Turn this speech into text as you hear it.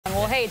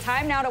Okay,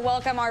 time now to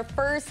welcome our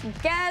first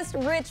guest,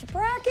 Rich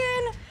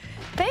Bracken.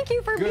 Thank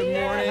you for being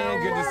here. Good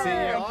morning. Good to see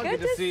you all.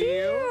 Good to see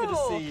you. Good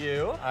to see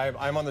you.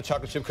 I'm on the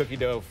chocolate chip cookie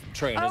dough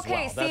train as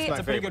well. See, That's my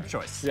a pretty good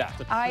choice. Yeah.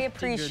 I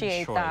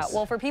appreciate that.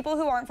 Well, for people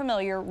who aren't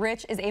familiar,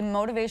 Rich is a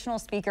motivational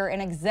speaker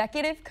and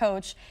executive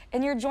coach,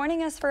 and you're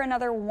joining us for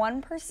another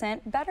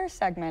 1% Better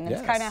segment.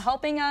 It's kind of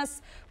helping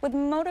us with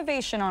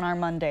motivation on our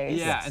Mondays.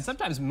 Yeah, and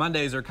sometimes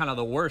Mondays are kind of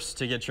the worst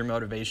to get your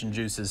motivation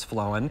juices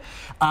flowing.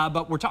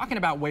 But we're talking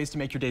about ways to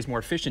make your days more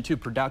efficient too,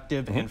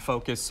 productive and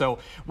focused. So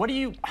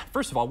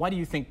first of all, why do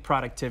you think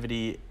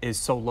productivity is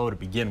so low to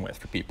begin with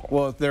for people?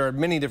 Well, there are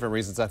many different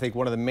reasons. I think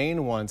one of the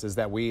main ones is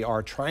that we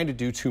are trying to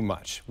do too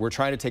much. We're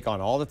trying to take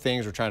on all the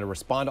things. We're trying to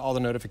respond to all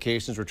the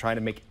notifications. We're trying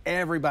to make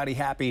everybody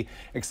happy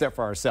except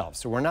for ourselves.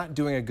 So we're not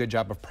doing a good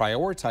job of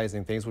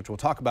prioritizing things, which we'll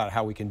talk about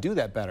how we can do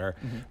that better.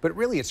 But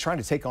really, it's trying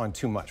to take on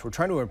too much. We're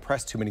trying to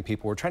impress too many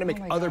people. We're trying to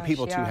make other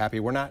people too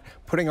happy. We're not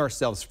putting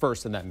ourselves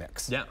first in that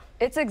mix. Yeah.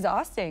 It's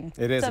exhausting.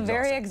 It is It's a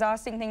very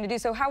exhausting thing to do.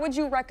 So how would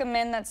you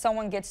recommend that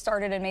someone gets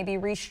started in maybe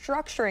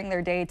restructuring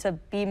their day to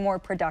be more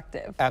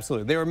productive?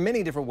 Absolutely. There are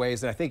many different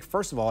ways, and I think,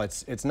 first of all,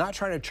 it's not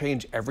trying to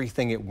change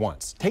everything at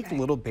once. Take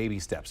little baby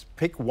steps.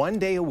 Pick one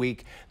day a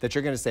week that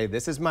you're going to say,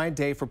 this is my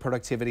day for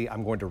productivity.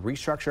 I'm going to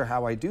restructure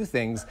how I do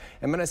things.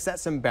 I'm going to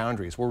set some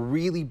boundaries. We're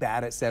really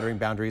bad at setting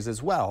boundaries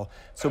as well.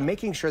 So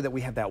making sure that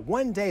we have that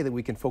one day that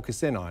we can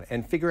focus in on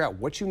and figure out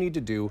what you need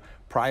to do,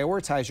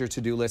 prioritize your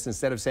to-do list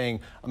instead of saying,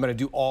 I'm going to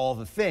do all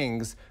the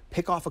things.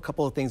 Pick off a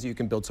couple of things that you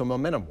can build some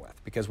momentum with,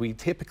 because we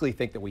typically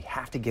think that we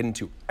have to get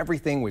into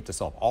everything. We have to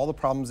solve all the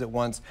problems at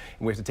once,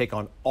 and we have to take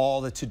on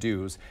all the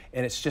to-dos,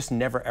 and it's just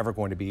never ever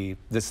going to be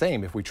the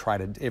same if we try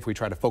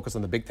to focus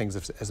on the big things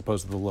as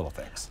opposed to the little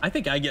things. I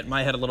think I get in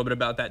my head a little bit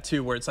about that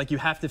too, where it's like you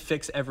have to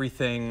fix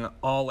everything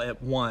all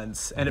at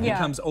once, and it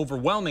becomes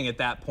overwhelming at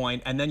that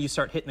point, and then you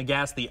start hitting the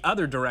gas the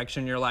other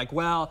direction. You're like,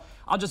 well,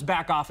 I'll just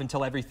back off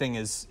until everything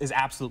is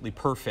absolutely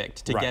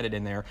perfect to get it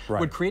in there.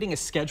 Would creating a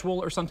schedule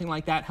or something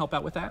like that help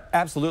out with that?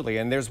 Absolutely,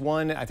 and there's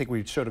one, I think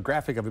we showed a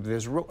graphic of it, but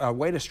there's a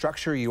way to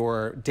structure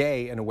your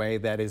day in a way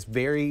that is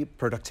very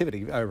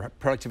productivity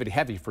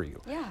heavy for you.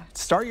 Yeah.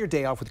 Start your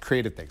day off with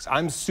creative things.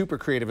 I'm super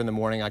creative in the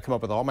morning. I come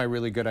up with all my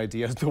really good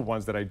ideas, the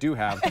ones that I do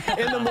have,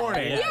 in the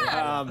morning.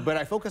 But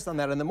I focus on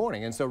that in the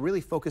morning, and so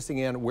really focusing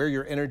in where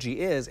your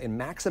energy is and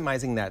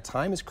maximizing that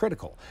time is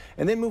critical.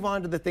 And then move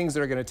on to the things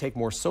that are going to take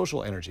more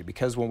social energy,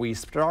 because when we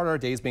start our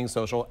days being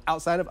social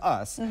outside of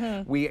us,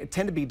 we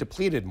tend to be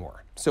depleted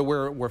more. So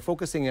we're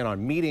focusing in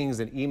on meetings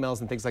and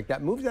emails and things like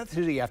that. Move that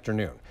to the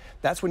afternoon.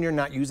 That's when you're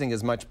not using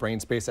as much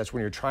brain space. That's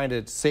when you're trying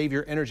to save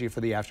your energy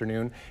for the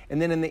afternoon.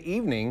 And then in the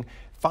evening,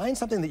 find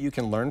something that you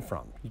can learn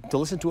from. To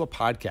listen to a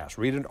podcast,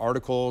 read an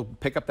article,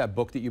 pick up that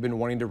book that you've been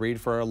wanting to read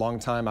for a long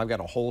time. I've got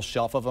a whole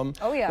shelf of them.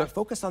 Oh, yeah. But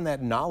focus on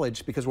that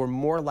knowledge, because we're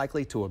more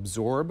likely to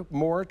absorb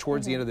more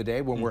towards the end of the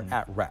day when we're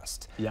at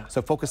rest. Yeah.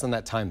 So focus on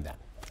that time then.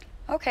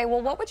 Okay,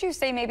 well, what would you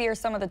say maybe are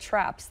some of the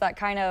traps that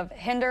kind of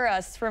hinder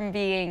us from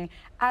being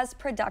as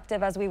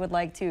productive as we would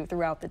like to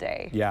throughout the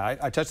day? Yeah,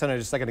 I touched on it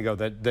just a second ago,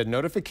 the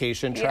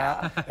notification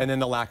trap and then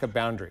the lack of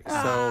boundaries.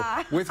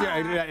 So with your,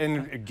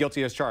 and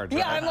guilty as charged.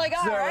 Yeah, I'm like,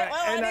 all right,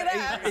 well, I do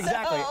that.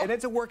 Exactly, and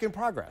it's a work in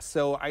progress.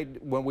 So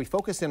when we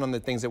focus in on the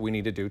things that we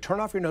need to do, turn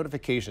off your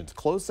notifications,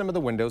 close some of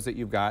the windows that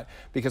you've got,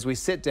 because we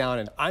sit down,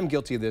 and I'm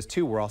guilty of this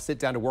too, where I'll sit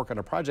down to work on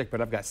a project,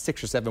 but I've got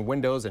 6 or 7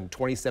 windows and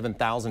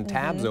 27,000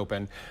 tabs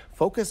open.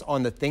 Focus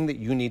on the thing that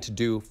you need to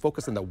do,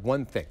 focus on the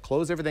one thing,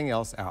 close everything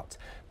else out.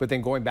 But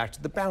then going back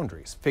to the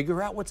boundaries,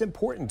 figure out what's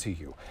important to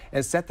you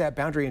and set that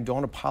boundary, and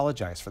don't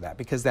apologize for that,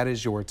 because that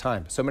is your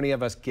time. So many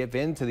of us give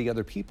in to the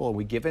other people, and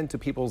we give in to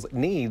people's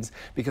needs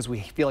because we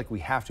feel like we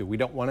have to. We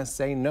don't want to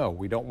say no.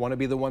 We don't want to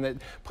be the one that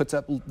puts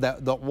up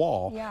the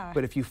wall.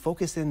 But if you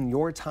focus in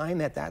your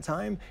time at that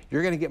time,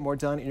 you're going to get more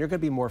done, and you're going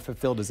to be more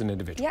fulfilled as an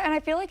individual. Yeah, and I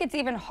feel like it's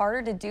even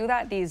harder to do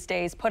that these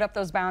days, put up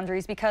those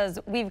boundaries, because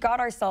we've got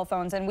our cell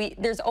phones and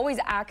there's always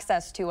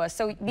access to us.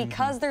 So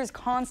because there's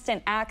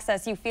constant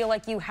access, you feel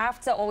like you have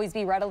to always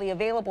be readily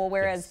available,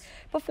 whereas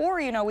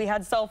before, you know, we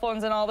had cell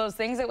phones and all those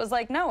things. It was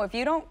like, no, if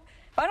I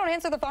don't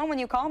answer the phone when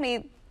you call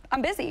me,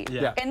 I'm busy,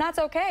 and that's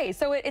okay.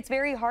 So it's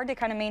very hard to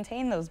kind of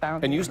maintain those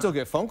boundaries. And you still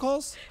get phone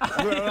calls?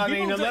 I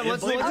mean,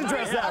 let's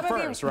address that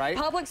first, right?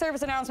 Public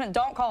service announcement,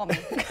 don't call me.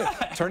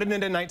 Turn it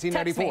into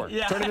 1994.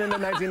 Turn it into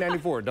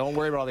 1994. Don't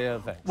worry about all the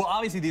other things. Well,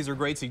 obviously these are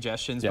great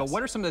suggestions, but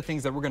what are some of the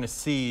things that we're going to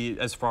see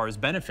as far as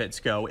benefits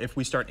go if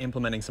we start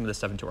implementing some of this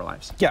stuff into our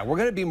lives? Yeah, we're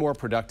going to be more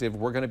productive.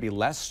 We're going to be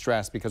less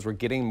stressed because we're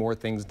getting more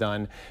things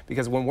done.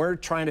 Because when we're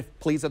trying to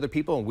please other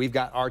people and we've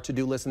got our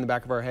to-do list in the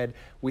back of our head,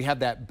 we have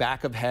that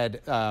back of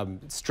head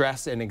stress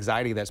and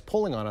anxiety that's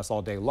pulling on us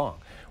all day long.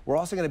 we're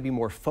also going to be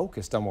more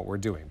focused on what we're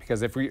doing.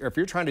 Because if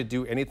you're trying to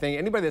do anything,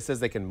 anybody that says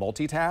they can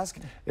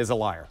multitask is a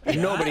liar.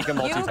 Nobody can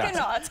multitask. You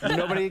cannot.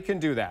 Nobody can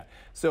do that.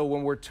 So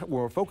when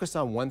we're focused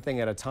on one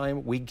thing at a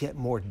time, we get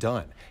more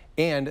done.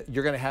 And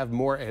you're going to have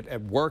more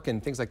at work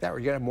and things like that, where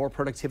you're going to have more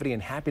productivity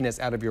and happiness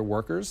out of your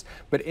workers.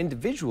 But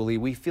individually,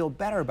 we feel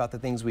better about the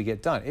things we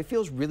get done. It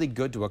feels really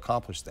good to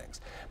accomplish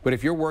things. But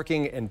if you're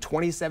working in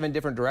 27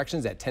 different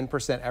directions at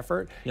 10%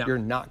 effort, you're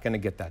not going to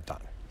get that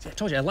done. I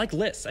told you, I like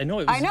lists. I know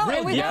it was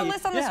and we've got a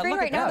list on the screen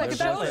right now that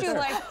shows you there.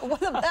 like what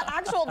the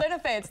actual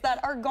benefits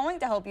that are going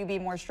to help you be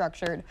more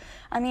structured.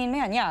 I mean,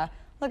 man, yeah.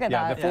 Look at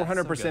that. The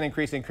 400%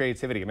 increase in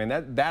creativity. I mean,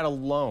 that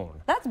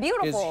alone that's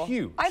beautiful. Is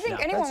huge. I think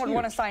anyone would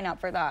want to sign up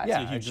for that.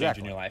 Yeah, it's a huge change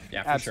in your life.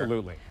 Yeah, for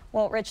absolutely. Sure.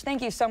 Well, Rich,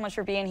 thank you so much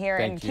for being here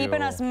and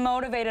keeping us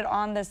motivated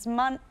on this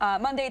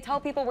Monday. Tell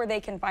people where they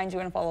can find you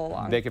and follow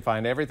along. They can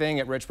find everything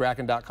at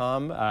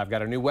richbracken.com. I've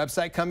got a new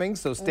website coming,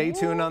 so stay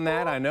tuned on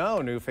that. I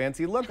know, new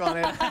fancy look on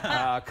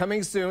it.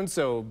 Coming soon,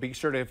 so be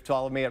sure to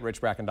follow me at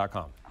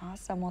richbracken.com.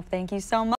 Awesome. Well, thank you so much.